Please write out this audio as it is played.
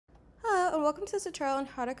and welcome to this tutorial on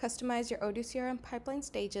how to customize your Odoo CRM pipeline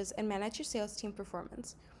stages and manage your sales team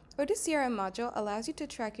performance. Odoo CRM module allows you to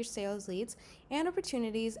track your sales leads and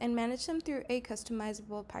opportunities and manage them through a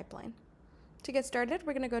customizable pipeline. To get started,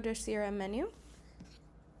 we're going to go to our CRM menu,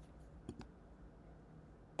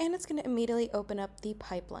 and it's going to immediately open up the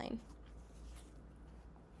pipeline.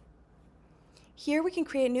 Here we can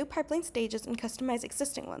create new pipeline stages and customize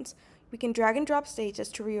existing ones. We can drag and drop stages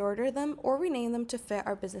to reorder them or rename them to fit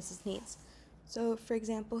our business's needs. So for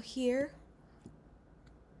example, here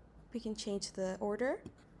we can change the order.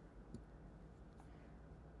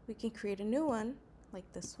 We can create a new one like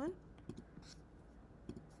this one.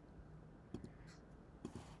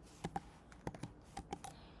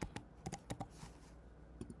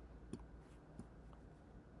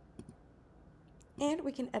 And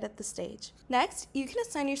we can edit the stage. Next, you can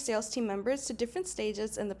assign your sales team members to different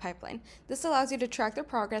stages in the pipeline. This allows you to track their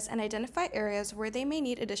progress and identify areas where they may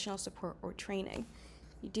need additional support or training.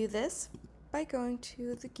 You do this by going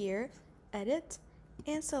to the gear, edit,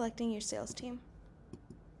 and selecting your sales team.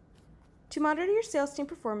 To monitor your sales team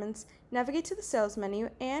performance, navigate to the sales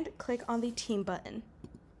menu and click on the team button.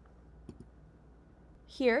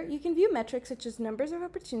 Here, you can view metrics such as numbers of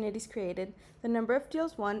opportunities created, the number of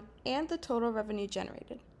deals won, and the total revenue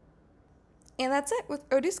generated. And that's it. With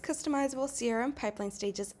Odoo's customizable CRM pipeline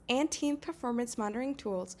stages and team performance monitoring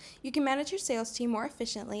tools, you can manage your sales team more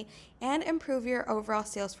efficiently and improve your overall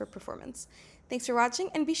sales for performance. Thanks for watching,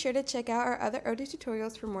 and be sure to check out our other Odoo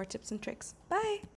tutorials for more tips and tricks. Bye!